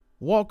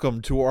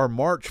Welcome to our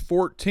March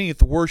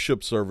 14th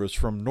worship service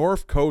from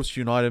North Coast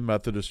United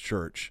Methodist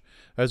Church.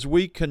 As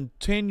we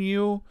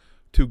continue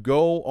to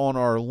go on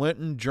our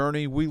Lenten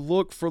journey, we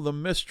look for the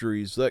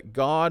mysteries that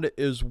God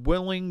is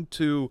willing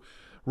to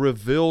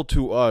reveal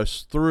to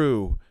us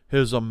through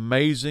His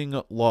amazing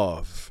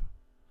love.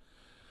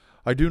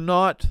 I do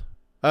not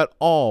at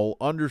all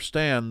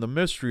understand the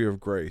mystery of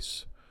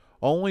grace,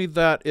 only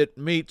that it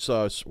meets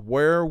us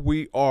where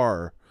we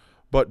are,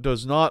 but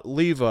does not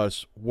leave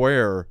us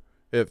where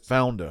it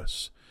found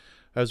us.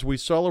 As we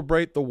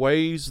celebrate the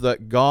ways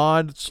that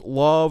God's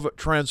love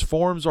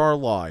transforms our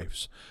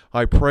lives,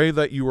 I pray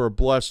that you are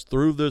blessed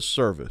through this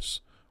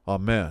service.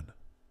 Amen.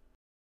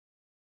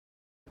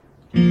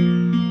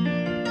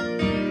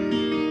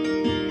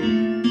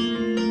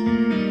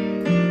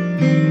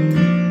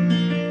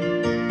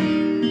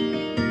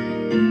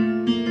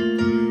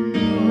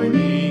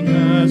 Morning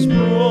has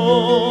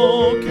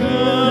broken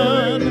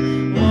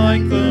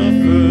like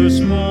the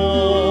first morning.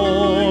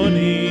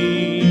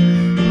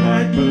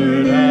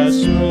 Blackbird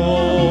has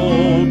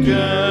spoken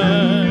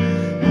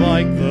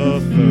like the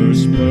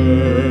first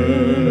bird.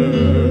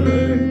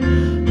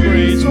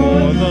 Praise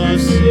for the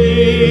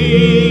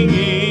singing,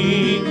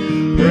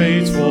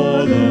 praise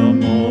for the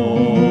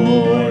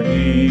morning,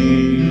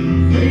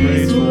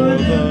 praise for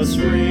the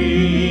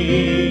springing,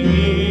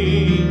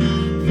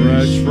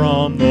 fresh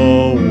from the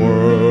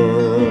world.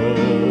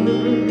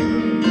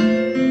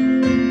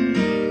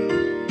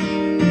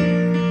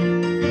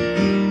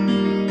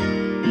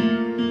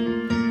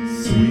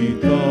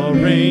 Sweet the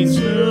rains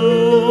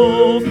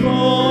to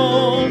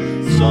fall,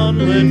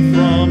 sunlit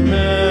from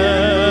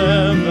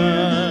heaven,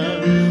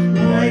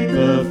 like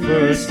the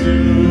first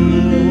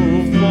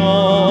dew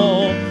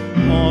fall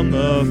on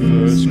the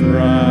first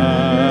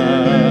grass.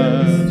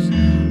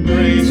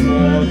 Praise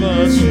for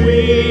the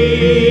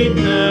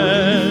sweetness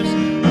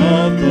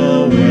of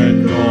the wet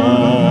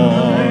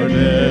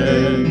garden,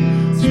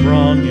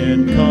 sprung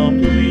in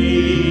completeness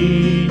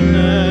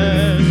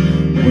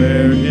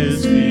where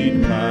His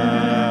feet pass.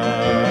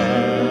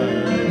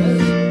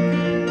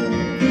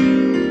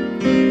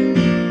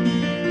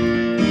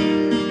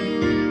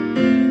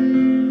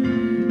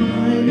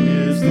 Mine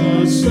is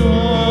the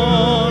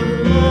sunlight,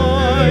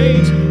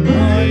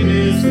 mine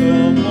is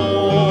the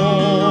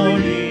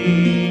morning,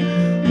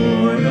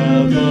 born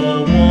of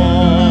the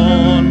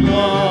one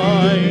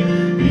light,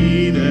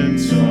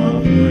 Eden's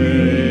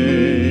flame.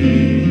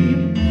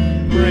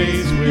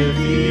 Praise with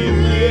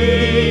elation,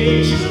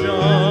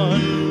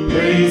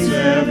 praise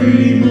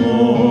every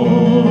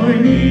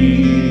morning,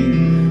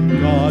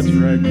 God's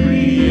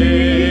recreation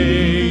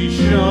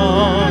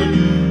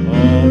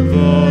of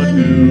the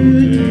new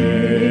day.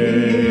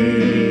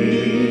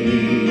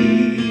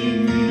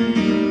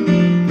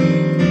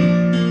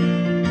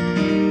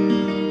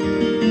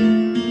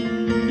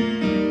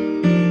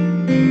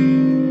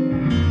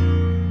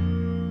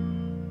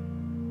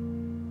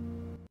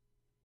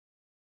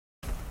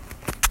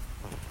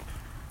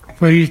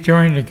 Please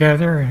join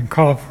together and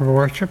call for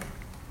worship.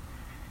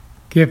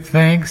 Give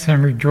thanks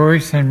and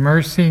rejoice in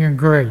mercy and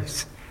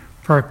grace.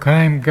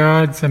 Proclaim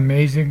God's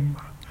amazing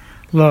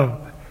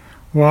love.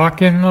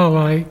 Walk in the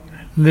light,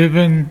 live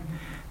in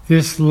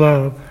this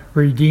love,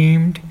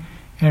 redeemed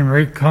and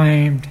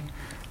reclaimed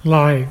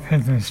life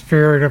in the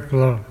spirit of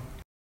love.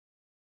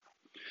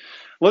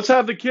 Let's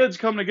have the kids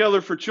come together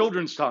for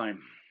children's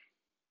time.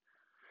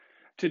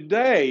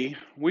 Today,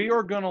 we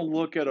are going to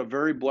look at a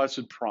very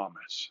blessed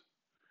promise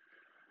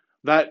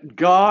that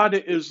God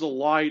is the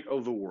light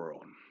of the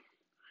world.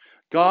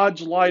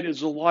 God's light is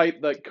the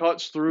light that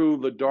cuts through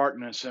the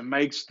darkness and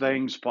makes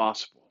things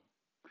possible.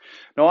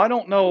 Now, I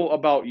don't know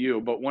about you,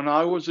 but when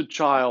I was a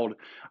child,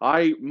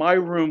 my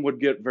room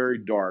would get very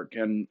dark,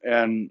 and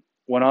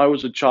when I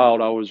was a child,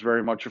 I was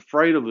very much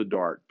afraid of the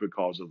dark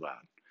because of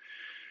that.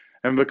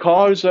 And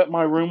because that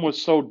my room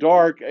was so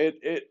dark,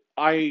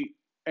 I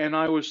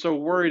was so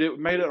worried, it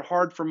made it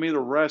hard for me to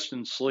rest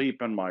and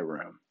sleep in my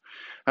room.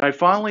 And I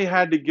finally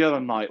had to get a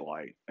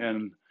nightlight.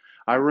 And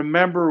I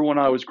remember when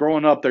I was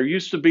growing up, there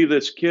used to be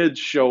this kids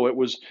show. It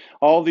was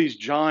all these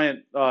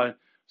giant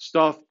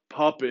stuffed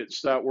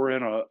puppets that were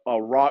in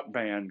a rock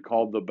band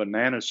called the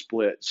Banana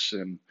Splits.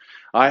 And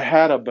I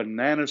had a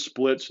Banana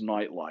Splits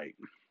nightlight.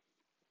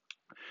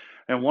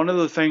 And one of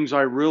the things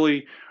I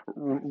really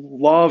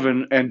love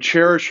and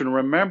cherish and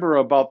remember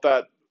about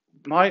that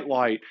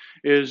nightlight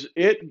is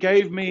it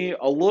gave me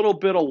a little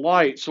bit of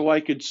light so I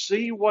could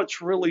see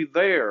what's really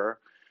there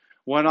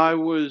when I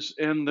was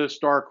in this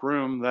dark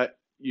room that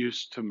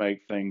used to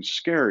make things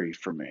scary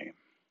for me.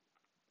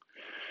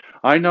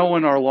 I know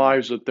in our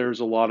lives that there's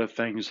a lot of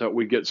things that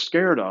we get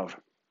scared of.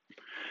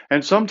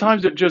 And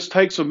sometimes it just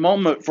takes a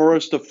moment for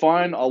us to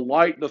find a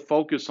light to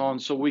focus on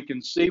so we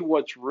can see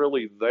what's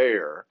really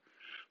there,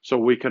 so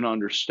we can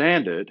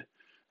understand it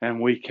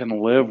and we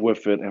can live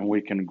with it and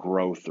we can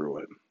grow through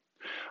it.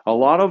 A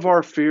lot of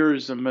our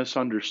fears and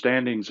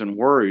misunderstandings and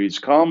worries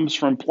comes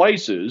from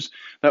places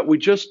that we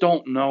just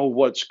don't know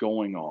what's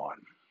going on.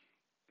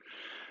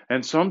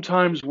 And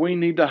sometimes we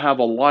need to have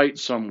a light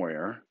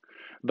somewhere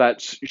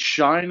that's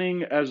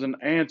shining as an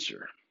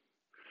answer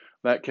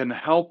that can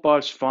help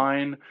us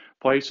find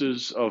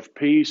places of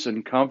peace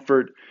and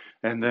comfort,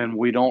 and then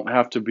we don't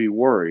have to be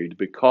worried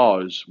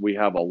because we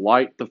have a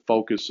light to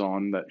focus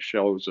on that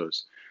shows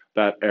us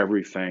that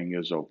everything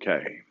is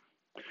okay.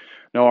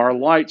 Now, our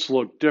lights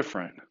look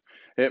different.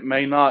 It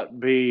may not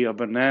be a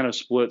banana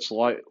splits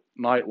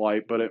night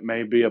light, but it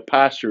may be a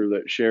pastor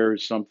that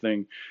shares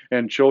something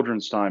in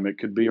children's time. It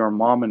could be our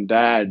mom and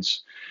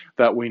dads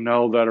that we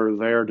know that are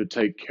there to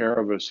take care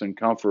of us and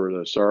comfort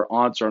us, our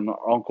aunts, our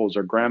uncles,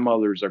 our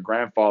grandmothers, our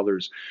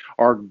grandfathers,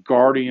 our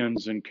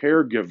guardians and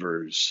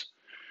caregivers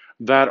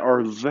that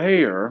are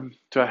there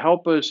to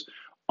help us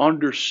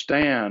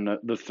understand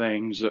the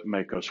things that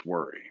make us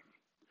worry.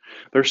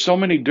 There's so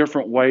many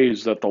different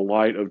ways that the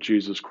light of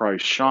Jesus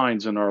Christ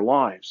shines in our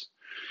lives.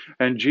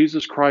 And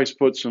Jesus Christ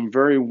put some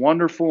very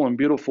wonderful and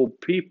beautiful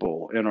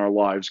people in our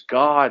lives.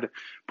 God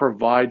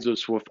provides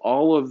us with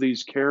all of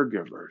these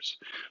caregivers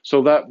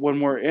so that when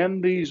we're in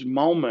these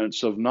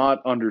moments of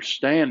not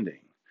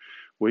understanding,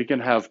 we can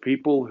have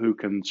people who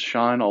can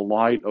shine a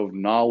light of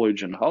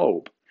knowledge and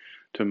hope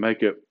to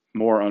make it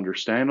more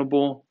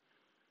understandable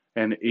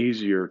and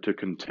easier to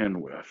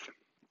contend with.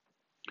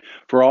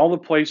 For all the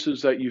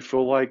places that you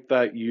feel like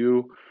that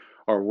you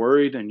are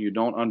worried and you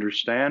don't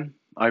understand,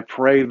 I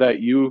pray that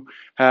you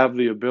have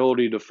the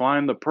ability to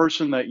find the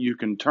person that you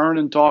can turn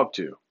and talk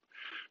to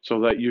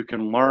so that you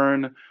can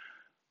learn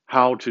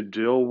how to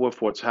deal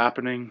with what's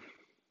happening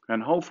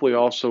and hopefully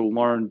also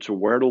learn to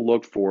where to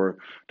look for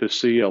to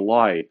see a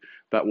light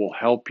that will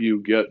help you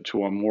get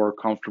to a more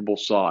comfortable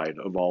side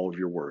of all of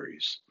your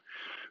worries.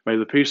 May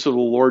the peace of the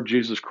Lord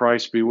Jesus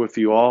Christ be with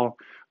you all.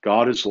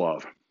 God is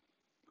love.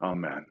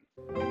 Amen.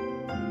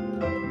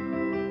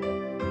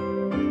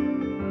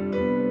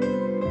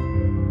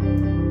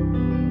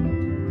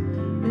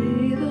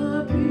 May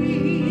the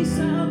peace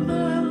of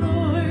the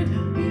Lord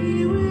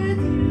be with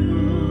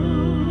you.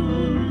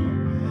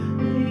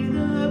 May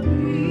the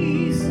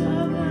peace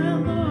of the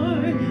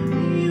Lord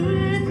be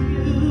with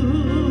you.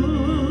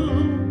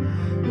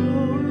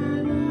 Though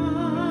we're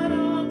not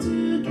all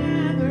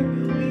together,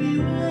 we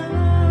will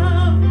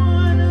love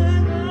one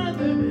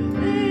another.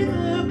 May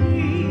the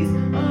peace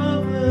of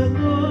the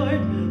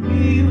Lord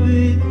be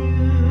with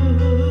you.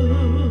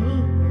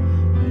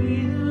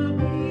 May the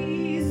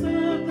peace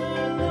of the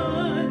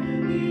Lord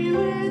be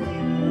with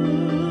you.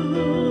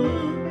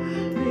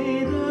 May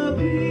the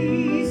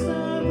peace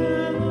of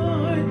the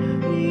Lord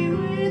be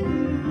with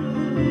you.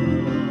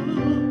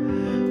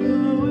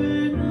 Though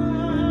we're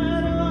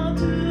not all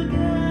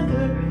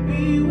together,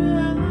 we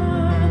will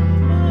love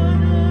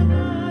one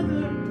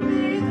another.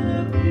 May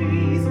the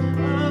peace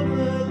of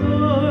the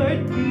Lord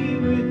be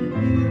with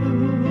you.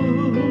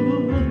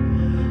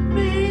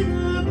 May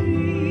the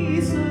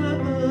peace of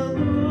the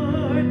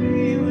Lord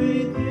be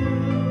with you.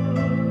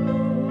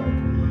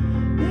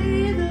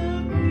 May the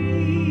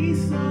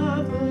peace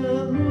of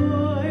the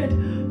Lord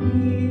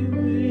be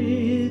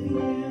with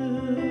you.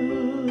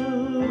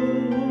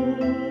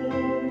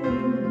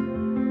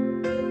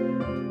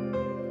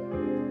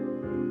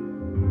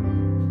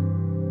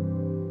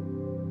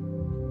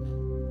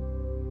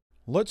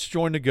 Let's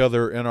join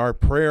together in our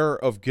prayer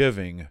of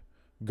giving.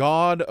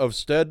 God of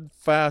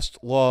steadfast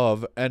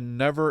love and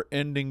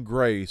never-ending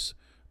grace,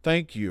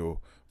 thank you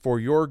for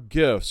your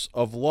gifts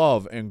of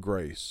love and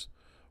grace.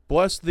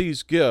 Bless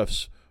these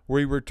gifts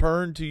we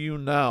return to you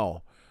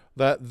now,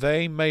 that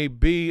they may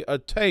be a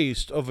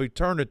taste of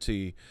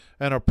eternity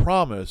and a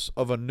promise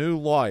of a new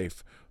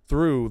life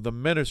through the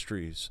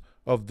ministries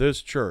of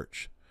this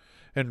church.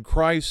 In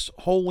Christ's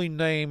holy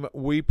name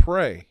we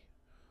pray.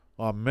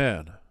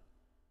 Amen.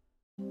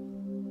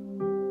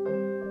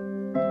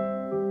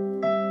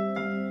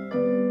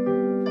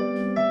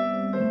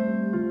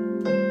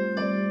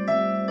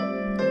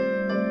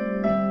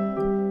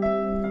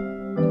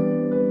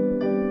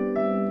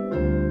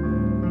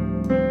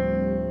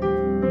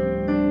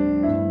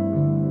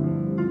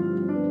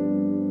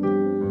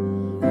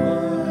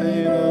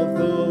 Light of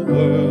the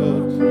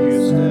world,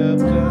 you step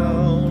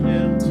down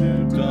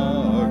into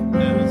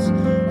darkness.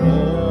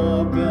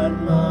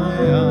 Open my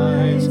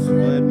eyes,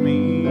 let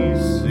me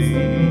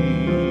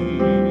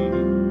see.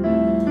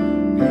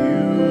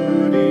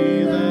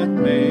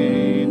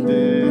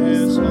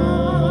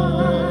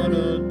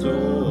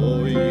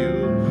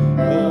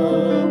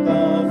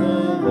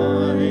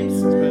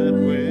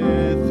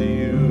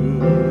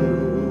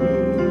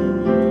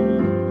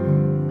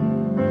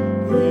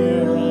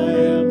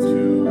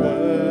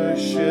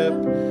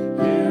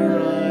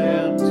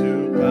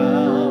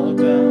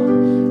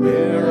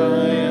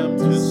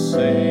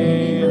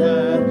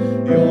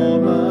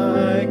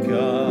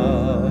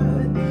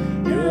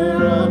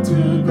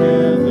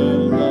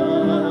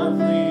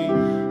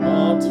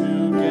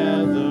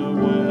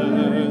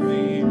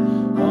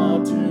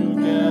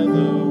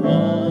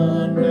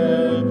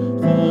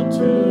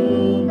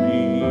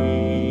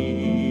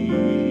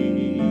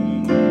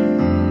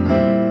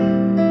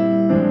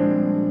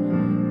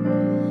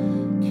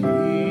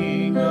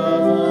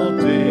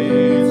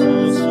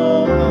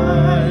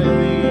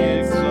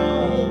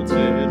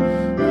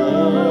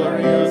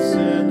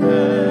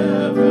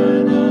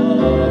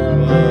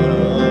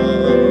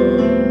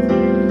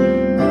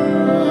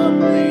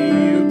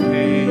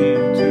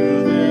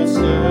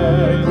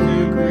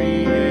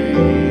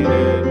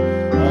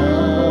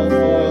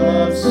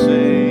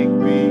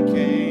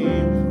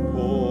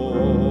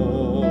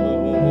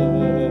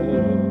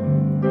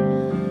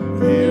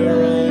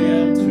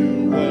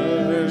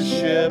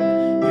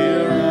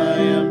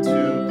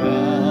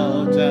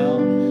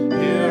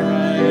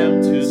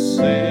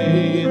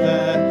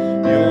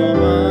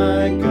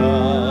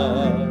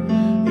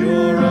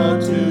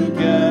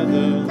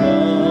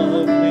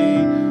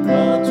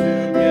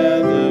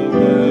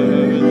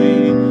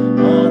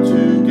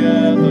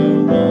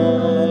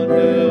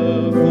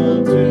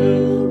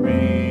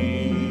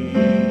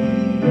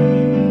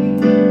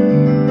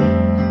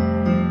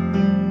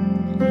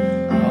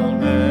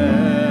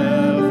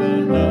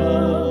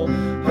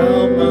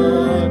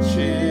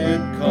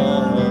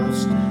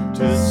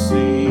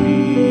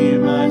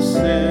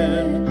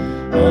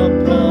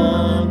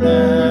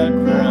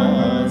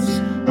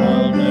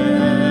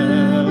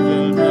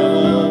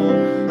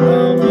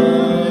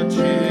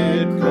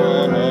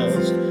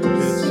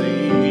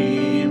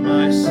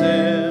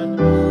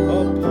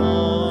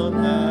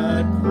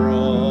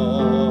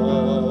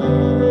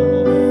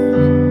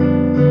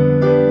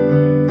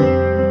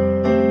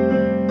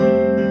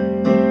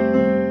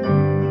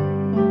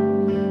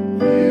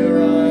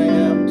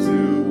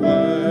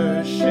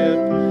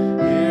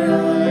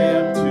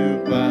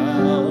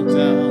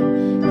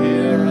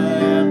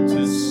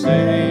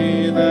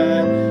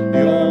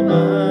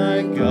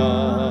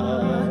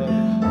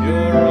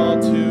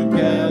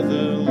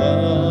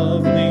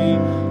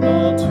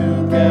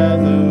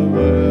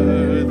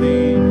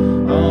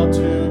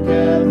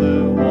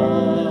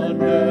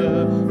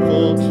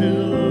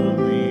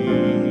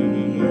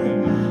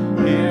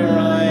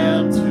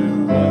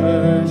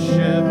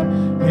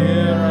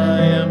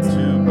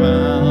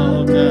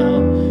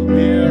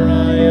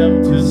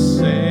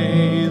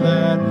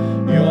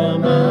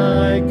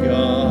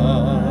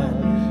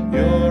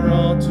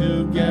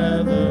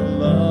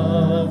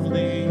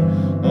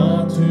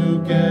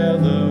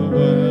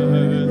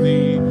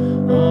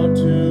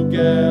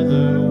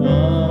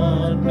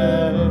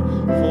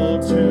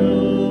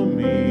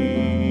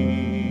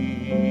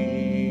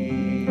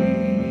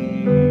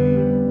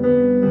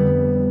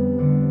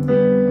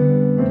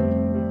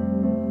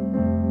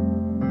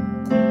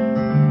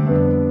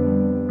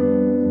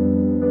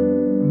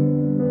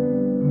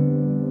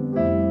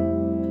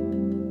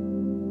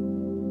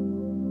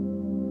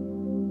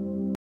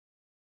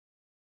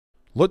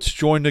 Let's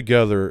join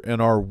together in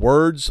our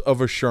words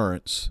of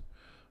assurance.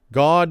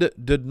 God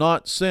did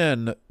not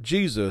send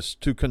Jesus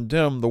to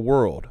condemn the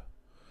world,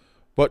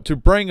 but to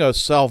bring us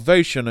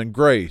salvation and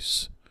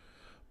grace.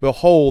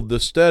 Behold the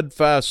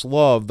steadfast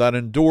love that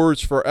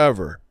endures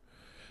forever.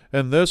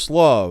 In this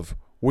love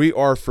we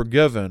are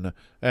forgiven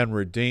and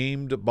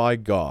redeemed by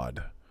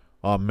God.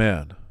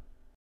 Amen.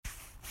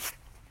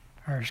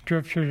 Our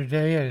scripture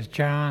today is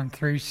John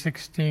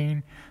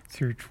 3:16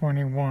 through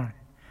 21,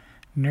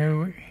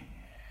 New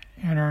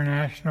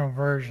International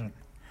Version.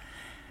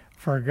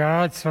 For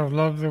God so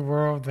loved the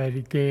world that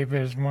he gave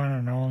his one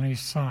and only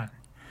Son,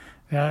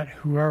 that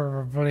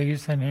whoever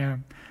believes in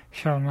him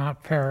shall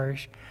not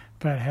perish,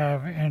 but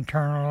have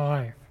eternal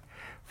life.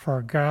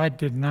 For God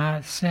did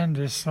not send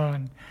his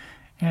Son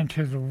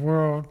into the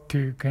world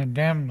to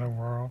condemn the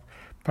world,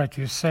 but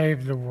to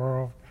save the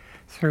world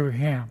through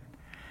him.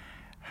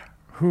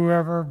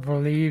 Whoever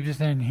believes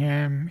in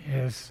him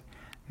is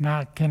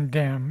not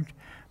condemned,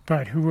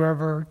 but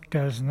whoever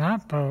does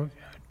not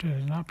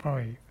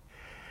believe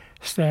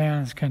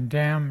stands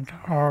condemned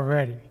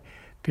already,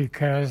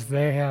 because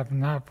they have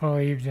not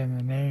believed in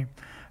the name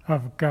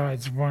of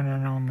God's one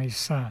and only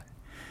Son.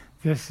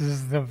 This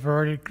is the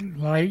verdict: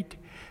 light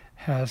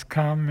has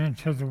come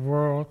into the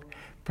world,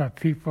 but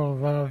people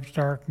love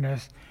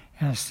darkness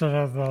instead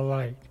of the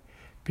light,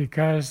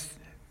 because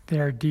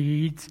their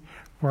deeds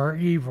were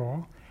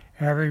evil.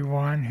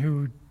 Everyone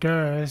who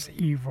does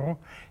evil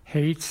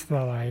hates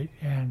the light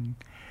and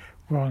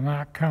will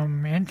not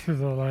come into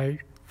the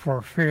light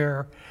for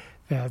fear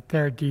that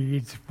their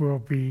deeds will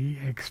be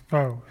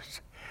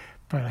exposed.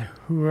 But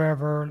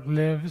whoever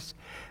lives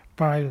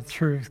by the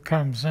truth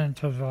comes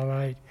into the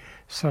light,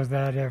 so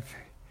that if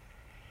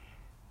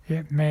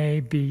it may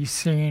be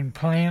seen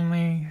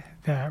plainly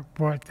that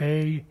what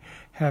they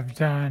have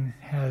done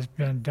has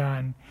been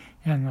done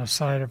in the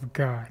sight of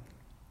God.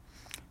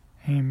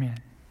 Amen.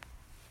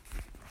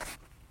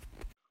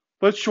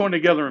 Let's join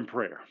together in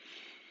prayer.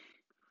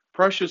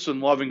 Precious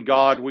and loving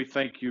God, we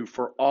thank you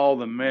for all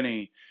the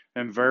many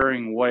and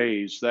varying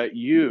ways that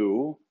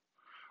you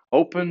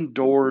open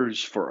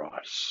doors for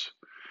us.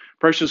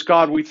 Precious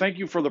God, we thank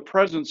you for the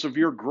presence of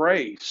your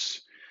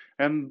grace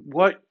and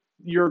what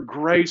your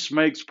grace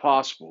makes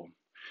possible.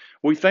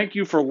 We thank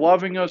you for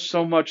loving us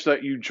so much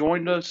that you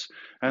joined us,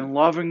 and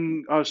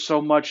loving us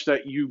so much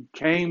that you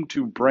came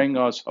to bring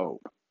us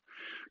hope.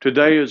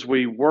 Today, as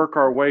we work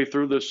our way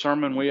through this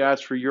sermon, we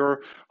ask for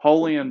your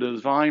holy and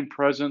divine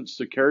presence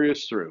to carry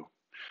us through.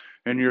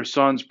 In your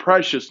Son's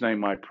precious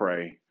name I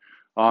pray.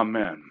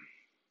 Amen.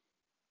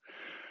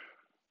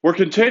 We're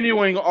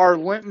continuing our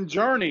Lenten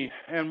journey,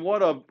 and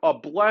what a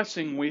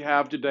blessing we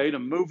have today to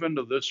move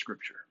into this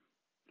scripture.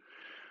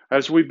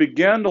 As we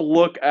begin to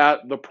look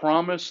at the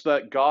promise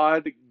that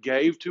God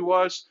gave to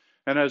us,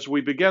 and as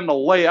we begin to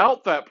lay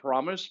out that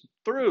promise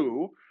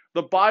through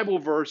the Bible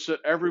verse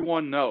that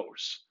everyone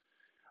knows.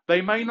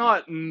 They may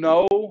not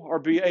know or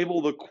be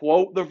able to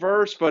quote the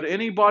verse, but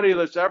anybody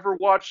that's ever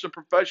watched a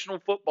professional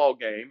football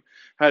game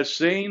has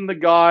seen the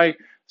guy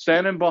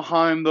standing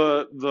behind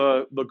the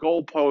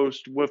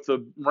goalpost with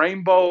the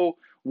rainbow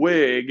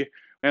wig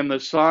and the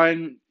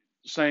sign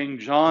saying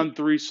John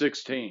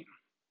 3:16.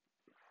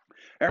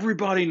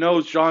 Everybody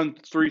knows John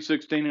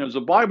 3:16 is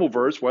a Bible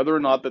verse, whether or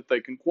not that they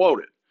can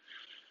quote it.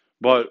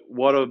 But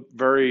what a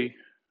very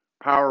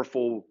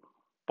powerful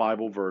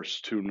Bible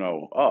verse to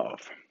know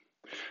of.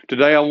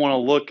 Today I want to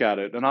look at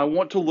it, and I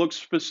want to look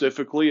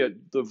specifically at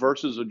the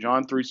verses of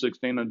John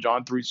 3:16 and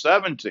John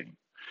 3:17.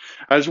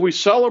 As we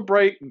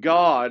celebrate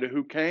God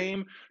who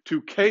came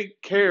to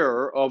take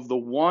care of the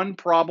one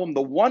problem,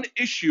 the one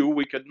issue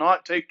we could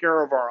not take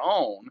care of our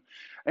own,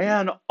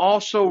 and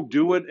also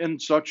do it in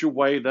such a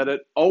way that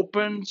it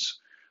opens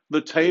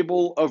the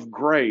table of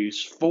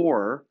grace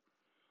for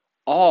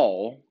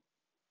all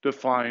to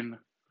find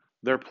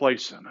their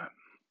place in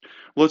it.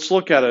 Let's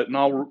look at it, and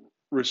I'll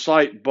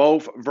recite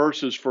both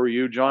verses for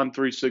you, John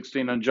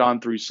 3:16 and John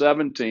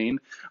 3:17.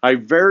 I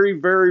very,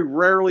 very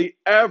rarely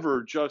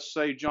ever just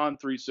say John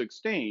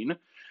 3:16,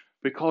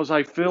 because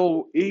I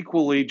feel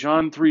equally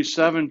John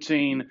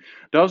 3:17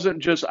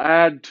 doesn't just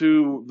add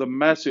to the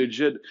message,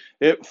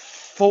 it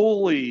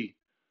fully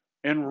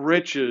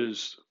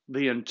enriches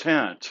the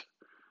intent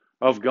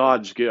of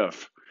God's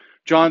gift.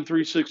 John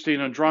 3:16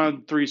 and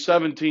John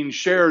 3:17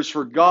 shares,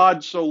 for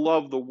God so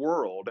loved the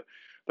world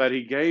that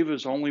he gave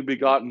his only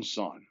begotten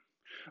Son,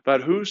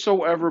 that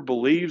whosoever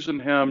believes in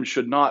him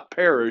should not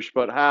perish,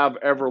 but have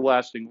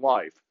everlasting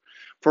life.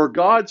 For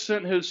God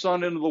sent his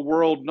Son into the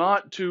world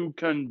not to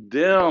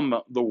condemn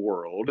the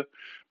world,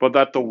 but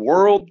that the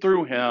world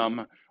through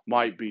him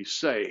might be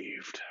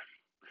saved.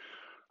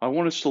 I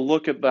want us to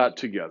look at that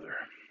together.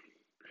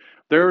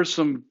 There are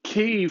some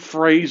key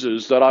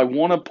phrases that I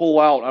want to pull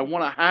out, I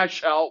want to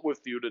hash out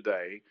with you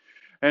today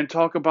and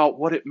talk about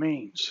what it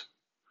means.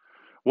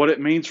 What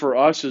it means for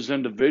us as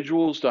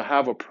individuals to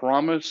have a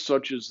promise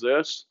such as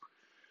this.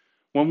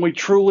 When we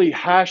truly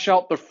hash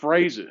out the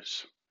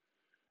phrases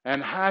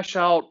and hash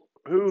out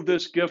who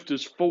this gift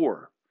is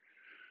for,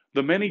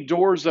 the many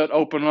doors that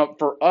open up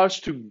for us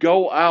to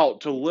go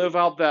out, to live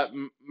out that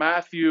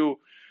Matthew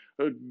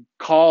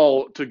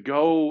call to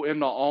go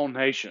into all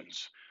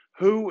nations.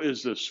 Who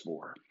is this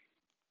for?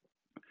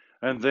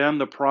 And then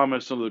the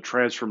promise of the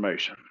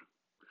transformation.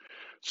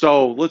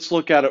 So let's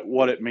look at it,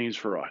 what it means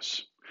for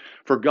us.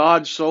 For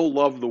God so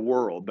loved the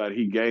world that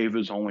he gave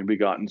his only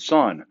begotten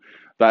Son,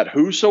 that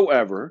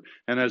whosoever,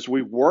 and as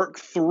we work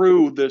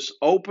through this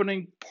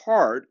opening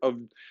part of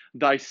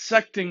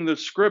dissecting the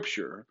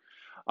scripture,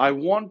 I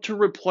want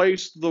to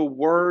replace the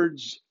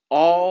words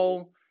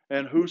all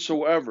and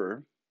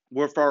whosoever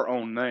with our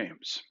own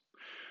names.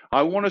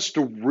 I want us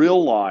to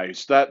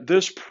realize that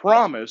this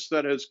promise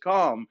that has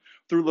come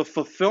through the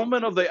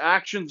fulfillment of the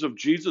actions of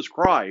Jesus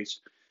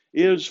Christ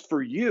is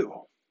for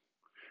you,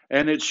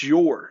 and it's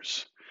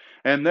yours.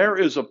 And there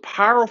is a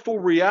powerful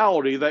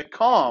reality that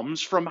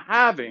comes from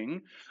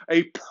having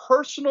a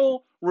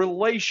personal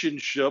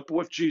relationship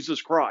with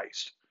Jesus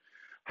Christ,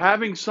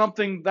 having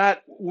something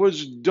that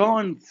was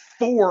done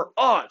for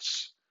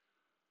us.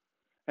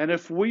 And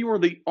if we were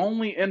the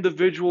only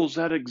individuals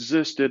that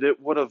existed, it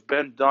would have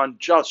been done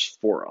just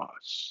for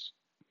us.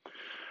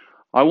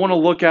 I want to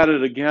look at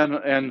it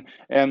again,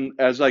 and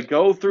as I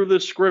go through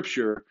this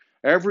scripture,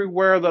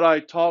 everywhere that I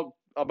talk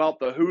about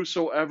the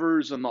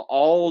whosoevers and the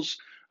alls,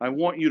 I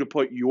want you to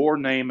put your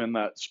name in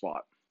that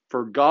spot.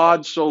 For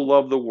God so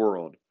loved the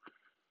world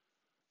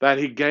that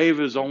he gave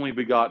his only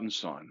begotten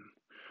Son,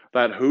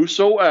 that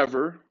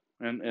whosoever,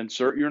 and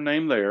insert your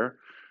name there,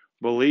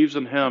 believes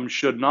in him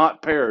should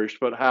not perish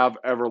but have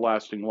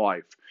everlasting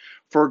life.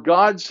 For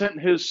God sent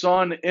his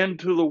Son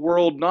into the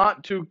world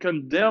not to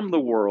condemn the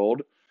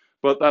world,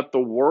 but that the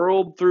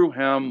world through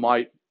him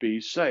might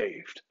be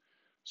saved.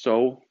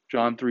 So,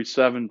 John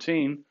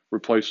 3:17,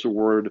 replace the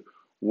word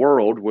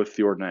world with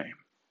your name.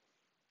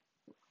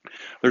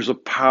 There's a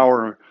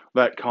power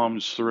that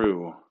comes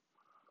through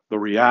the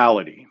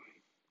reality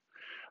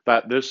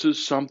that this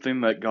is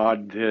something that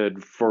God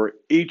did for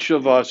each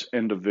of us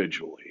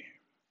individually.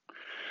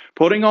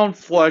 Putting on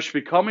flesh,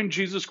 becoming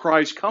Jesus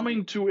Christ,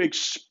 coming to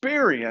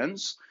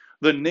experience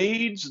the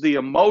needs, the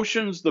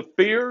emotions, the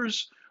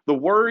fears, the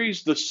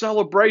worries, the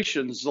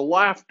celebrations, the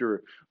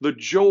laughter, the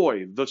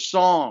joy, the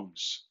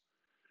songs,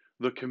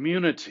 the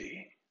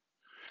community.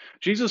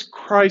 Jesus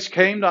Christ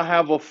came to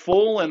have a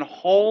full and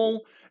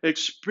whole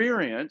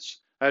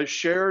experience as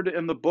shared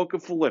in the book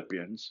of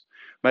Philippians,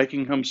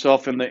 making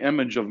himself in the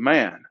image of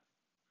man,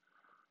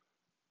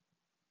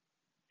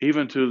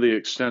 even to the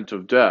extent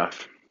of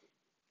death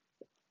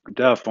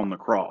on the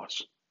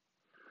cross.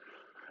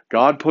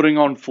 God putting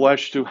on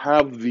flesh to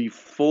have the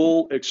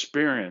full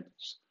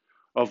experience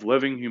of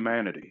living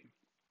humanity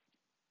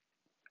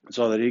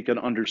so that he can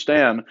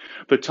understand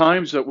the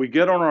times that we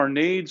get on our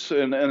knees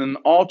in an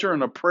altar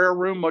in a prayer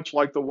room, much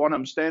like the one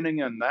I'm standing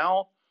in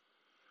now,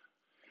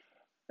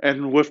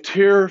 and with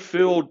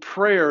tear-filled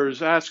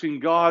prayers asking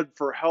God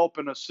for help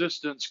and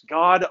assistance.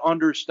 God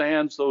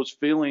understands those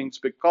feelings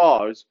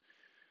because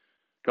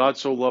God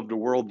so loved the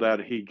world that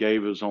he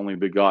gave his only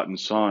begotten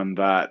Son,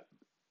 that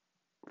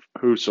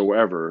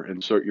whosoever,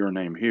 insert your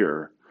name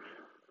here,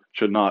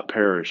 should not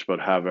perish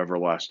but have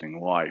everlasting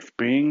life.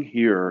 Being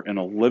here in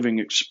a living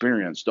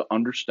experience to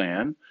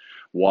understand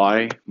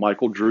why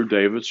Michael Drew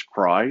Davis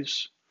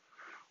cries,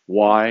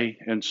 why,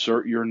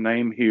 insert your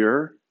name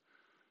here,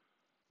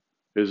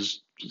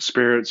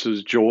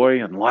 experiences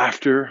joy and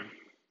laughter.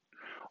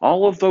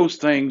 All of those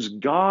things,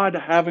 God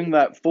having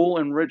that full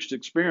enriched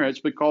experience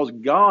because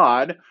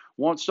God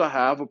wants to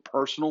have a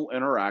personal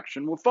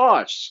interaction with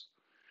us.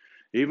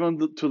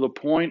 Even to the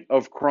point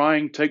of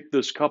crying, "Take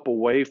this cup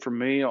away from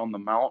me," on the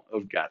Mount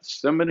of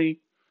Gethsemane,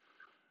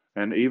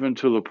 and even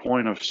to the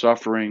point of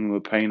suffering the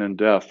pain and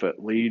death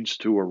that leads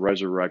to a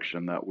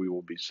resurrection that we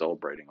will be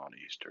celebrating on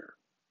Easter.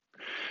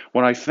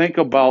 When I think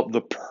about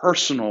the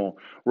personal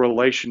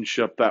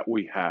relationship that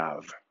we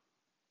have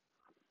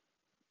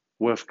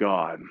with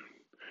God,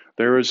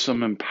 there is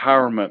some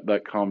empowerment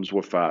that comes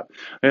with that.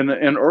 In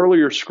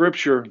earlier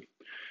scripture,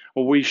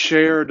 we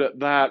shared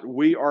that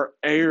we are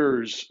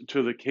heirs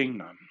to the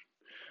kingdom,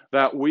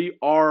 that we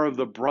are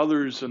the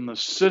brothers and the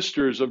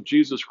sisters of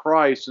Jesus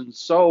Christ, and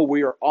so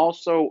we are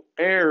also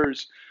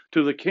heirs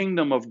to the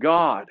kingdom of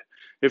God.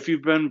 If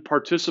you've been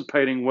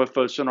participating with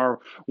us in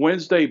our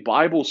Wednesday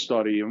Bible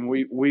study, and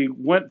we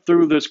went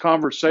through this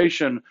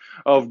conversation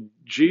of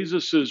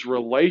Jesus's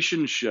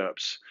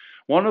relationships,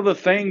 one of the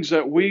things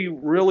that we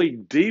really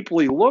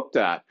deeply looked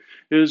at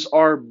is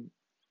our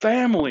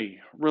family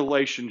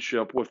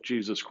relationship with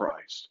Jesus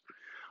Christ.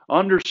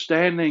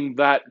 Understanding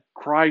that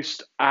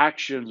Christ's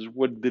actions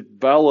would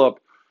develop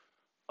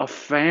a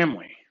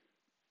family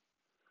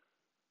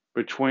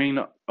between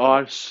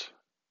us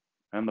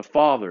and the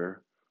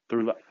Father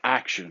through the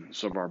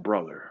actions of our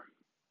brother.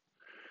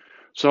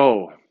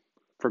 So,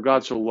 for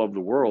God so loved the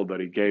world that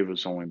he gave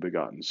his only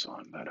begotten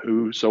Son, that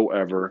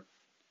whosoever,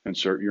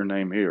 insert your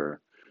name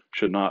here,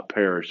 should not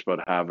perish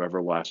but have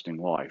everlasting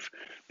life.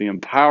 The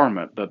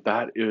empowerment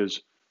that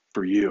is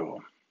for you.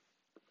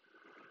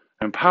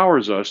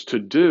 empowers us to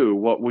do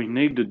what we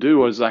need to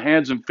do as the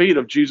hands and feet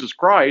of Jesus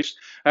Christ,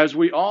 as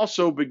we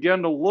also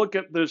begin to look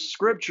at this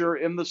scripture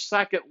in the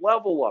second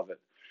level of it.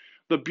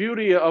 The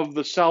beauty of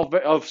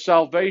of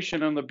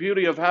salvation and the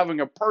beauty of having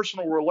a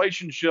personal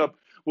relationship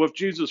with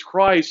Jesus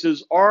Christ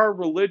is our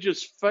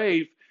religious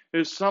faith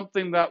is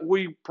something that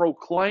we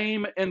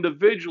proclaim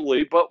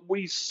individually, but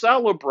we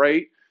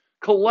celebrate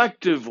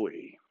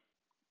collectively.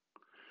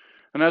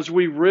 And as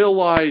we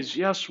realize,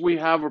 yes, we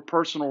have a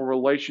personal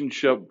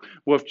relationship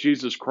with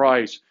Jesus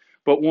Christ,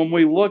 but when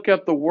we look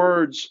at the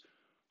words,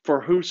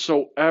 for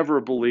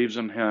whosoever believes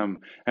in him,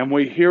 and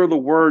we hear the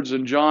words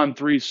in John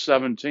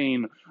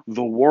 3:17,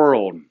 the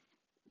world,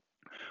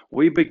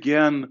 we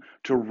begin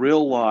to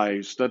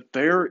realize that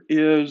there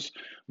is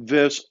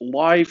this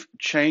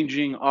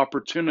life-changing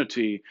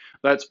opportunity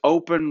that's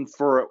open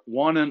for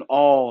one and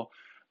all,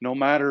 no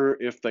matter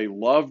if they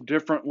love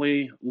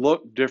differently,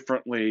 look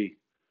differently,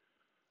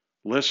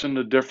 listen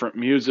to different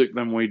music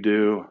than we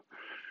do.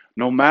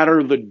 No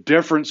matter the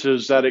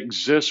differences that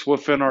exist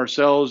within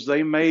ourselves,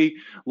 they may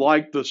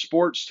like the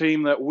sports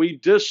team that we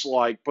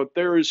dislike, but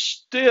there is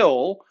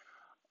still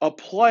a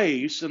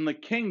place in the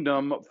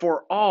kingdom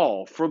for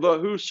all, for the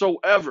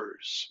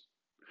whosoevers.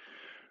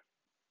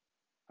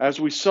 As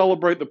we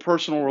celebrate the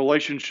personal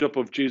relationship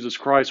of Jesus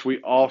Christ, we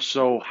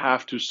also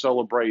have to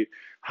celebrate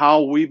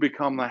how we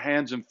become the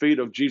hands and feet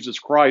of Jesus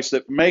Christ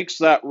that makes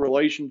that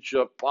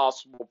relationship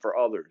possible for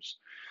others.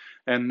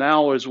 And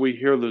now, as we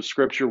hear the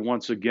scripture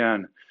once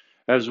again,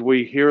 as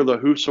we hear the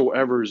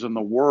whosoevers and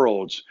the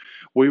worlds,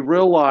 we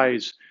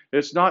realize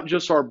it's not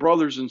just our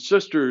brothers and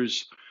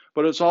sisters,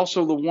 but it's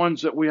also the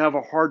ones that we have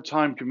a hard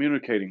time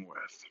communicating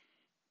with.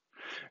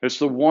 It's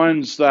the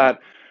ones that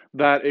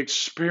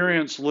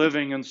experience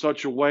living in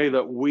such a way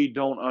that we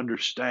don't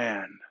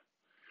understand.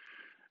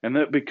 And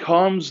it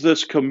becomes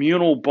this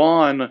communal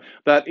bond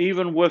that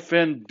even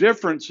within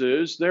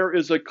differences, there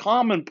is a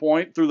common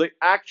point through the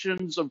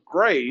actions of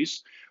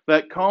grace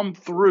that come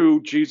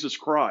through Jesus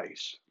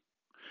Christ.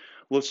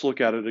 Let's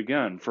look at it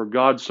again. For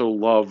God so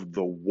loved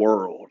the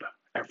world,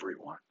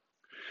 everyone,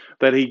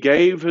 that he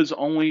gave his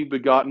only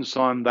begotten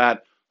Son,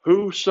 that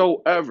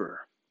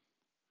whosoever,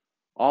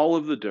 all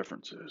of the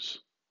differences,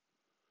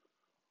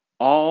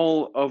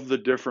 all of the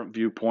different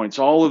viewpoints,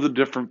 all of the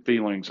different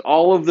feelings,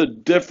 all of the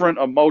different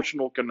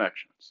emotional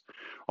connections,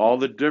 all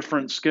the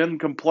different skin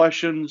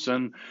complexions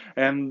and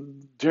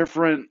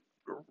different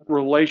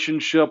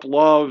relationship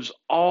loves,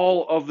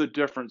 all of the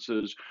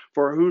differences,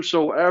 for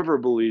whosoever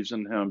believes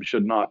in him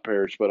should not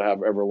perish but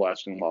have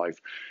everlasting life.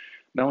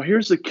 Now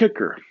here's the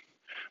kicker,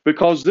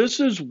 because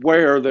this is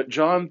where that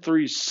John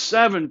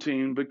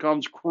 3:17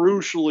 becomes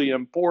crucially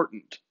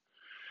important.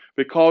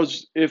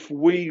 Because if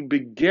we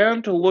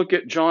begin to look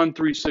at John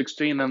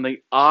 3:16 in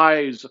the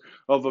eyes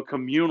of a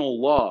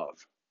communal love,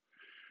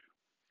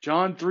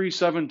 John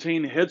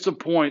 3:17 hits a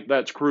point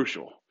that's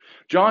crucial.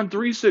 John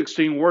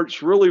 3:16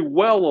 works really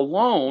well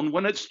alone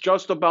when it's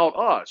just about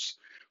us.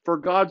 For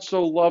God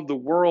so loved the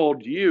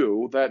world,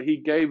 you, that he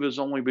gave his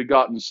only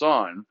begotten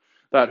Son,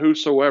 that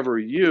whosoever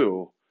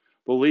you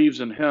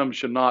believes in him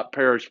should not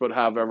perish but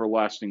have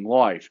everlasting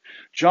life.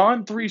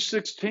 John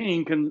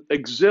 3:16 can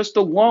exist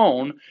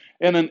alone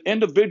in an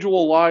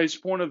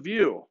individualized point of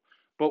view.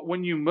 But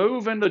when you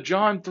move into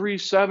John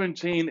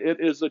 3:17, it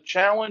is a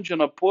challenge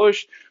and a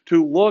push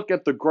to look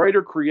at the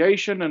greater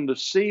creation and to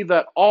see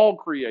that all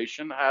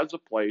creation has a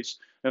place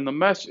in the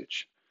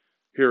message.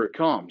 Here it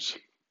comes.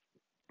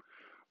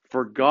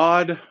 For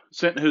God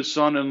sent his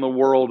Son in the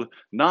world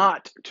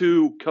not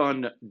to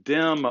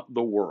condemn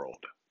the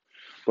world,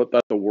 but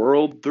that the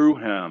world through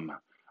him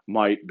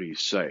might be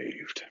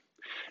saved.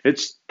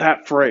 It's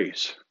that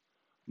phrase,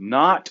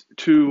 not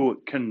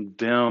to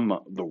condemn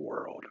the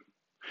world.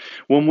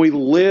 When we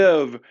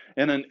live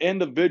in an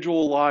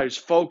individualized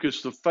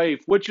focus of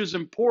faith, which is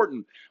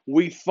important,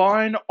 we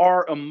find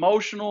our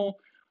emotional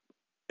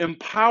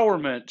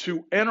empowerment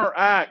to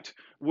interact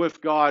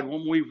with God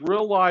when we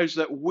realize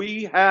that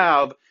we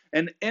have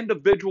an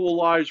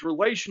individualized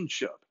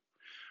relationship.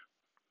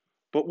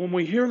 But when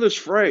we hear this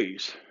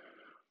phrase,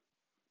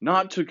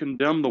 not to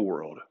condemn the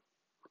world,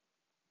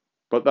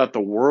 but that the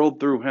world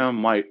through him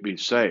might be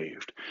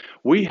saved,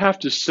 we have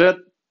to sit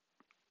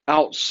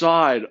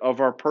outside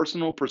of our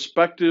personal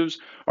perspectives,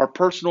 our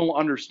personal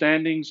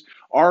understandings,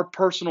 our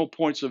personal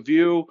points of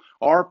view,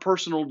 our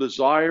personal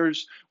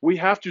desires. We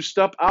have to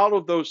step out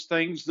of those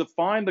things to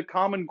find the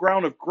common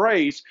ground of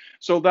grace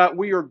so that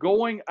we are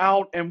going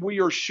out and we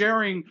are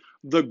sharing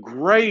the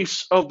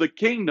grace of the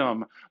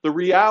kingdom, the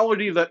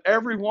reality that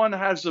everyone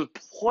has a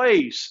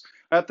place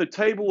at the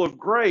table of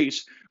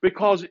grace,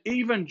 because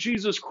even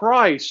Jesus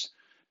Christ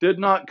did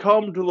not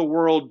come to the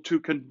world to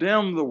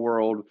condemn the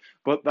world,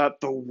 but that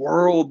the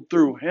world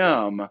through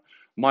him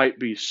might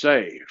be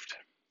saved.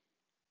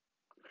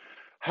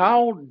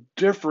 How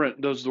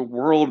different does the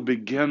world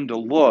begin to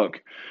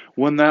look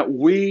when that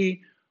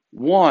we,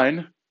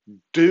 one,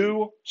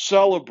 Do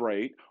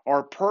celebrate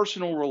our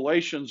personal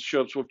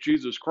relationships with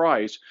Jesus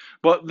Christ,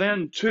 but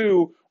then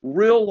two,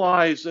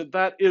 realize that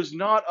that is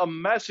not a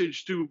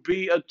message to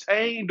be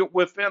attained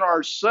within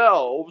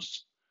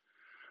ourselves,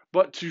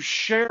 but to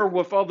share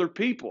with other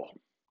people.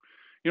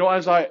 You know,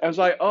 as I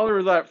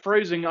utter that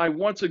phrasing, I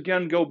once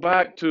again go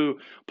back to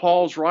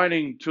Paul's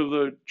writing to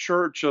the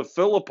church of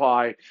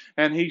Philippi,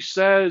 and he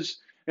says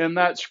in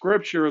that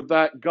scripture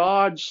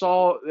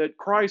that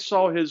Christ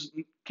saw his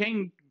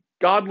king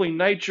godly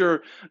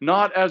nature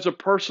not as a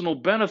personal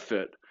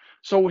benefit,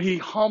 so he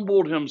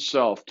humbled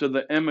himself to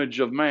the image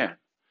of man,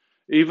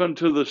 even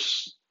to the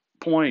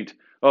point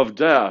of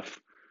death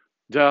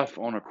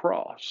on a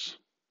cross.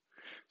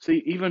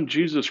 See, even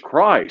Jesus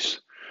Christ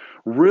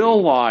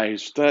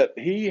realized that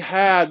he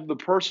had the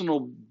personal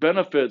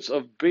benefits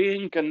of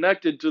being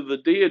connected to the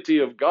deity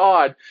of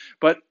God,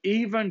 but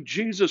even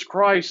Jesus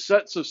Christ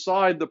sets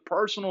aside the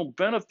personal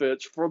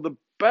benefits for the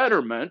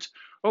betterment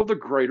of the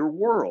greater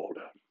world.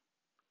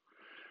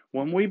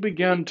 When we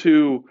begin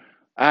to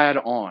add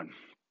on,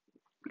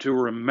 to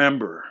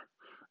remember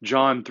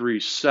John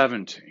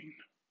 3:17,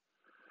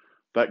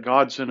 that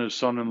God sent his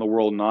Son in the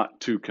world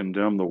not to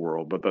condemn the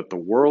world, but that the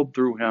world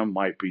through him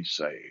might be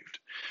saved.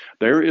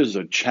 There is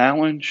a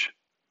challenge.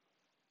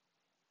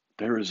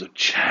 There is a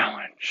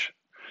challenge.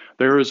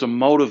 There is a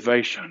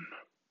motivation.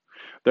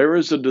 There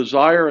is a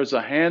desire as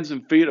the hands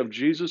and feet of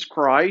Jesus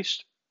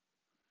Christ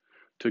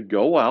to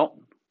go out,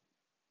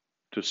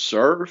 to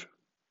serve,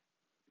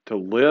 to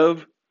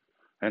live,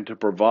 and to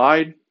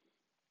provide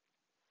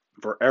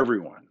for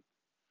everyone.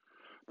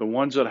 The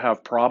ones that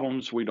have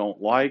problems we don't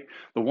like,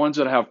 the ones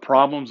that have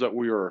problems that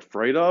we are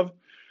afraid of,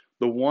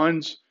 the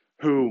ones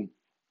who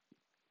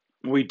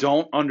we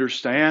don't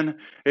understand.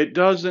 It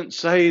doesn't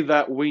say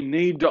that we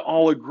need to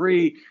all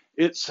agree.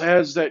 It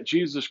says that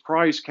Jesus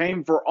Christ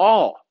came for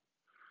all.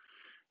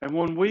 And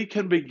when we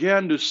can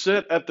begin to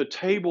sit at the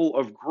table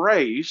of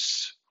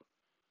grace,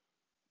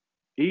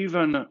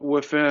 even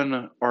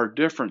within our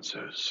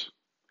differences,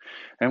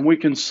 and we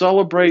can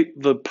celebrate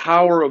the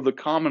power of the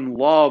common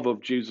love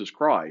of Jesus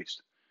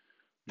Christ,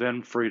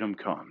 then freedom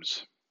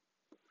comes.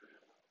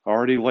 I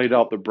already laid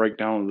out the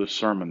breakdown of this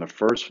sermon. The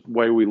first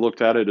way we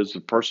looked at it is the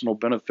personal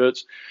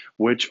benefits,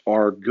 which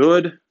are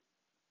good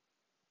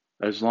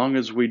as long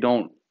as we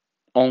don't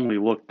only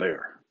look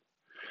there.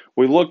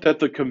 We looked at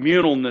the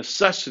communal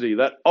necessity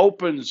that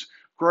opens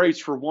grace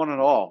for one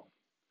and all.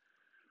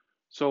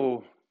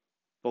 So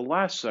the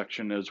last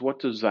section is, what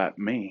does that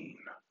mean?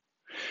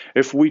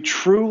 If we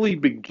truly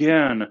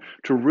begin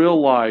to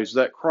realize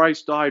that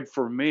Christ died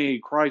for me,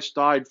 Christ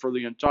died for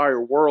the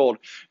entire world,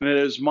 and it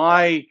is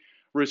my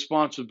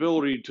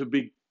responsibility to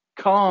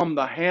become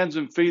the hands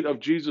and feet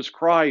of Jesus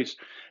Christ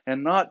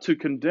and not to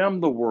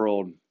condemn the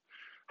world,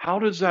 how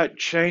does that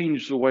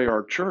change the way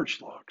our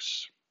church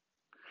looks?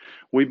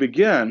 We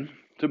begin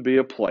to be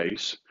a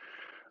place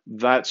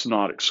that's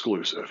not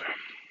exclusive.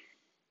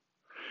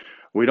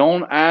 We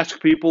don't ask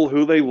people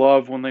who they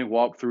love when they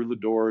walk through the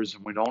doors,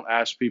 and we don't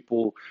ask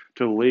people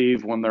to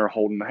leave when they're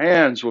holding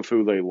hands with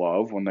who they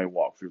love when they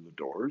walk through the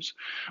doors.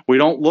 We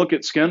don't look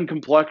at skin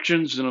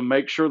complexions and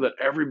make sure that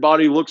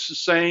everybody looks the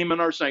same in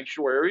our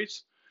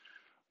sanctuaries.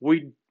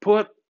 We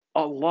put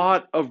a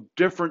lot of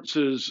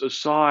differences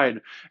aside,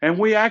 and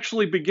we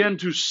actually begin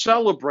to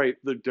celebrate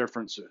the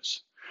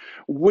differences.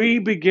 We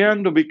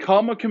begin to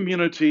become a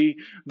community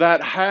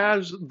that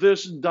has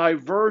this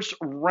diverse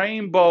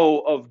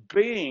rainbow of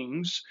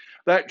beings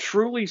that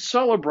truly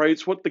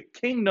celebrates what the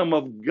kingdom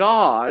of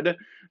God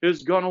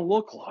is going to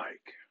look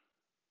like.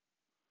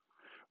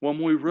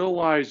 When we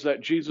realize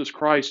that Jesus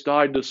Christ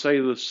died to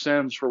save the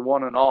sins for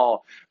one and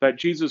all, that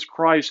Jesus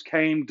Christ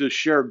came to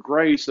share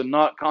grace and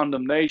not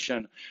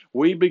condemnation,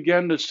 we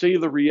begin to see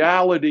the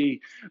reality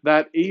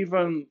that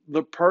even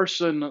the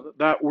person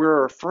that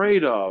we're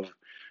afraid of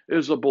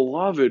is a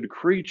beloved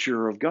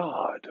creature of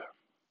God.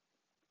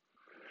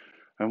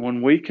 And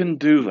when we can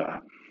do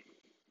that,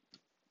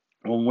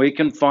 when we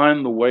can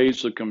find the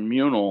ways to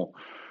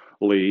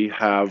communally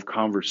have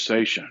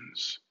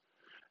conversations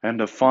and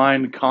to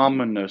find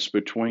commonness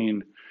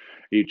between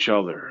each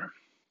other,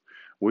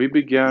 we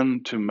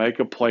begin to make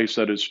a place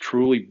that is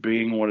truly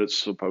being what it's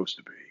supposed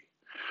to be.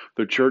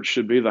 The church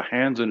should be the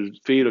hands and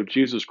feet of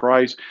Jesus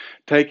Christ,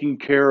 taking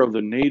care of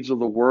the needs of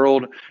the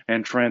world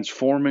and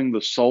transforming the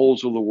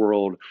souls of the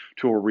world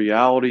to a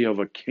reality of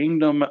a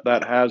kingdom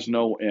that has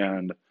no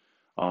end.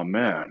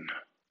 Amen.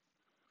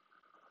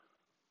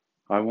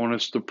 I want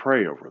us to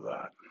pray over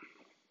that.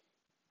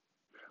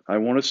 I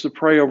want us to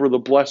pray over the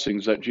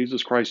blessings that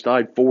Jesus Christ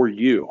died for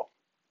you.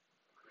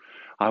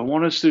 I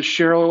want us to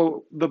share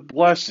the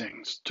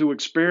blessings, to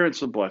experience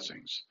the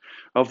blessings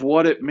of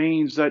what it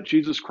means that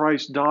Jesus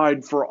Christ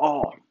died for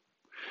all.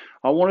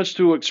 I want us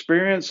to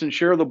experience and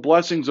share the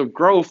blessings of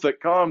growth that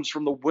comes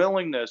from the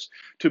willingness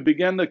to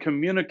begin to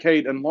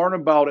communicate and learn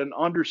about and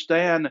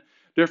understand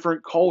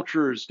different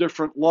cultures,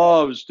 different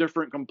loves,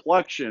 different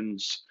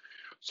complexions,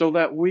 so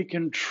that we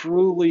can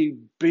truly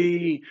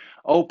be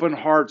open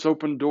hearts,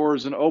 open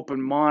doors, and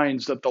open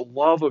minds, that the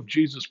love of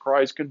Jesus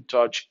Christ can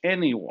touch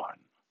anyone.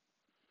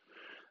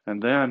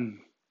 And then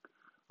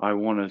I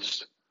want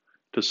us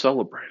to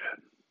celebrate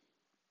it.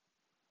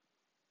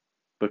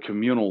 The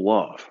communal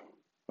love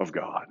of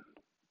God.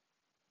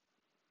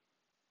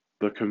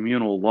 The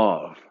communal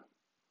love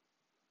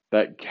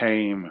that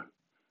came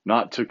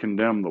not to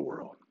condemn the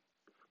world,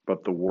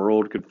 but the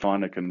world could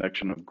find a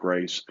connection of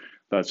grace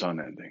that's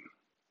unending.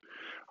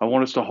 I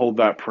want us to hold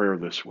that prayer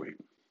this week.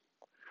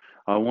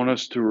 I want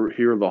us to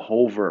hear the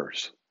whole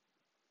verse.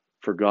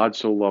 For God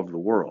so loved the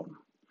world,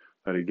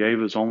 that he gave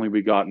his only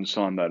begotten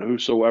Son, that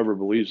whosoever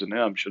believes in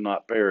him should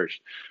not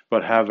perish,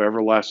 but have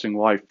everlasting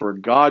life. For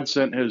God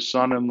sent his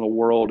Son in the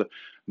world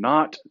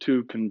not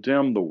to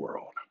condemn the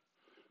world,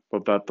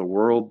 but that the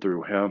world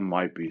through him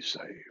might be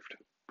saved.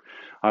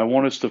 I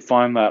want us to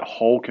find that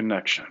whole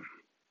connection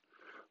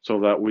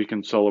so that we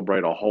can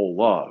celebrate a whole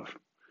love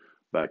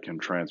that can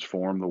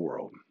transform the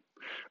world.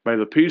 May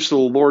the peace of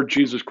the Lord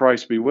Jesus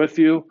Christ be with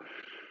you.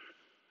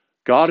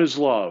 God is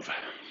love.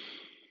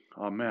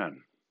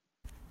 Amen.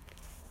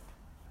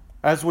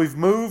 As we've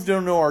moved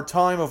into our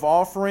time of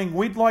offering,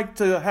 we'd like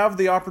to have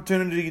the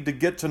opportunity to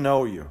get to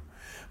know you.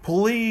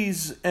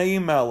 Please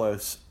email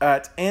us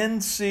at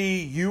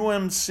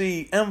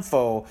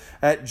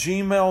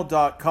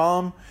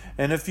ncumcinfo@gmail.com.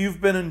 And if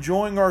you've been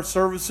enjoying our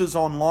services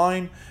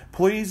online,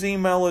 please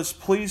email us.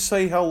 Please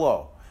say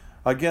hello.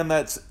 Again,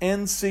 that's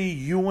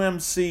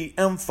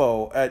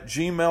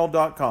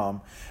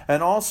ncumcinfo@gmail.com.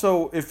 And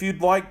also, if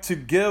you'd like to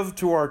give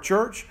to our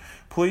church,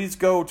 please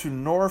go to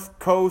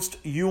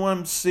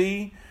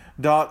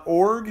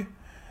northcoastumc.org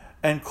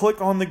and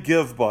click on the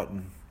Give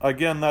button.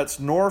 Again, that's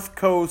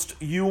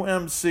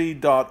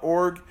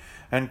northcoastumc.org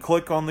and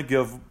click on the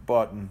Give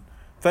button.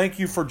 Thank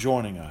you for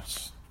joining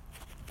us.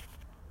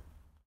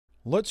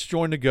 Let's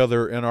join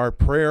together in our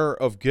prayer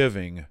of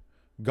giving.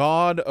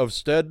 God of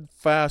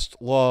steadfast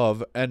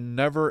love and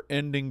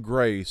never-ending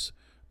grace,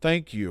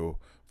 thank you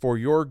for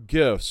your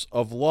gifts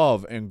of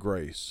love and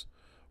grace.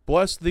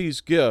 Bless these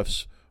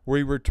gifts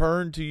we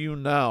return to you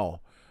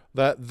now,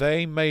 that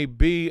they may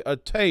be a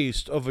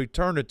taste of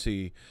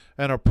eternity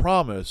and a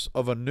promise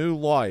of a new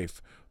life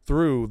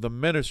through the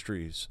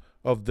ministries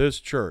of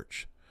this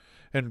church.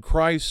 In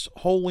Christ's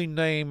holy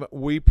name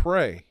we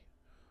pray.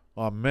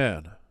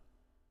 Amen.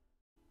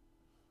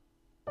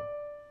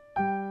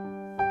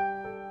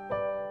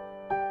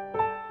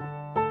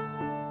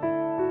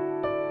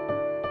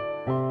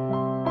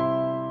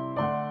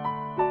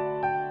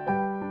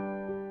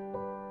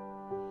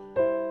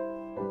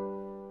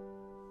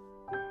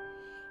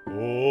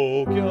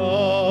 O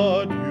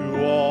God,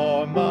 you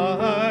are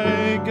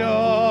my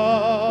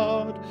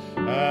God,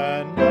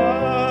 and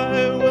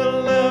I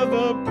will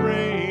ever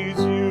praise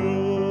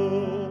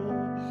you.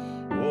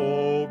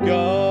 O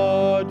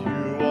God,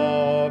 you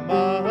are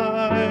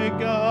my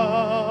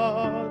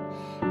God,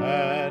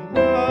 and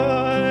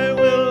I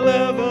will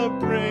ever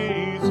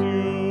praise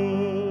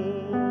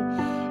you.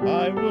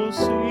 I will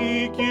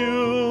seek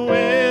you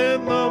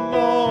in the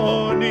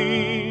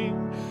morning,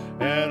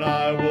 and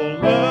I will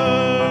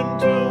learn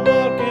to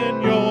walk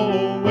in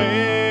your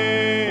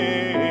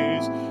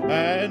ways,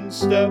 and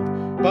step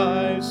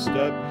by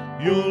step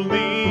you'll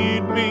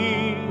lead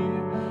me,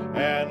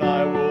 and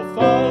I will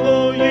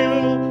follow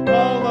you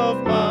all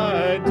of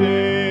my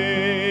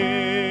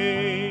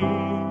days.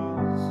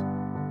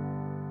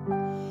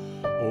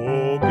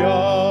 Oh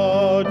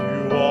God,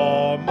 you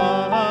are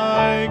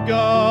my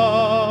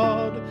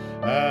God,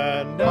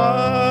 and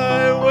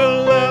I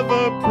will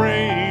ever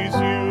praise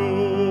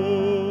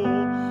you.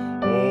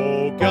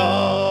 Oh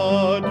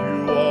God,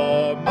 you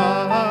are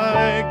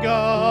my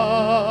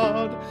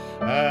God,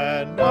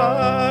 and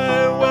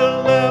I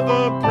will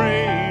ever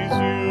praise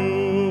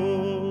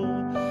you.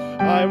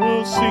 I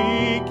will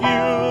seek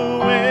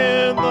you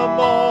in the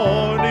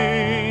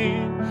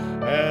morning,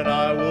 and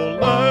I will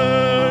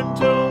learn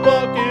to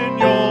walk in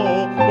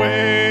your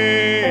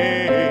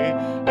way,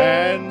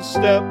 and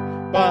step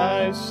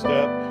by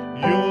step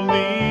you'll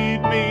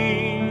lead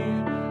me,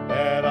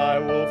 and I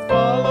will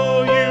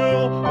follow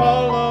you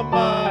all of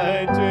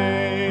my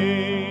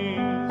days.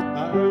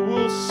 I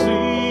will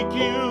seek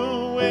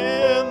you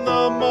in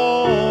the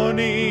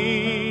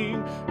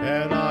morning,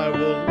 and I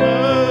will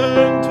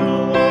learn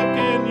to walk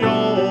in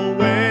your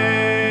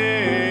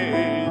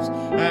ways,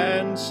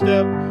 and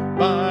step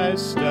by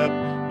step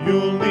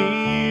you'll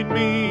lead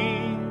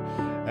me,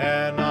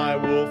 and I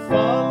will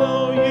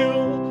follow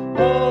you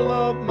all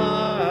of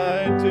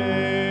my days.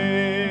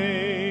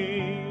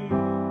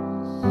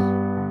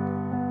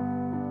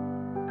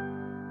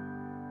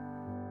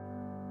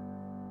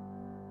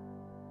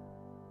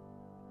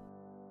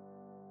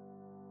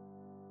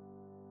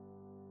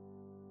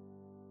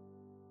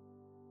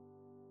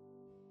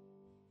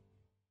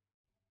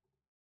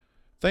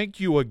 Thank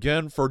you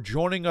again for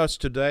joining us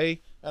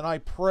today, and I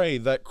pray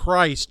that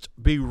Christ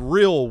be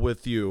real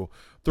with you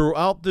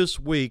throughout this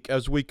week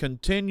as we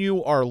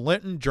continue our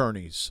Lenten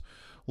journeys.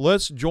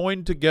 Let's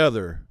join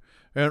together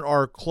in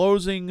our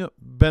closing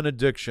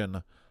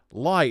benediction.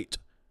 Light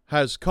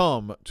has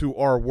come to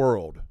our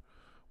world.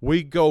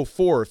 We go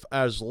forth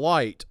as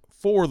light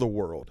for the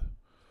world.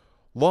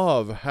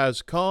 Love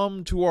has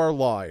come to our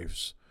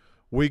lives.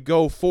 we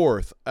go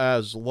forth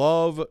as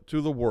love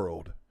to the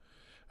world.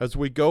 As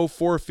we go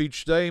forth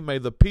each day, may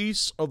the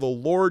peace of the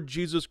Lord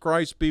Jesus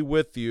Christ be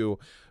with you.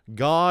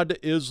 God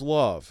is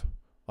love.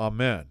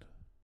 Amen.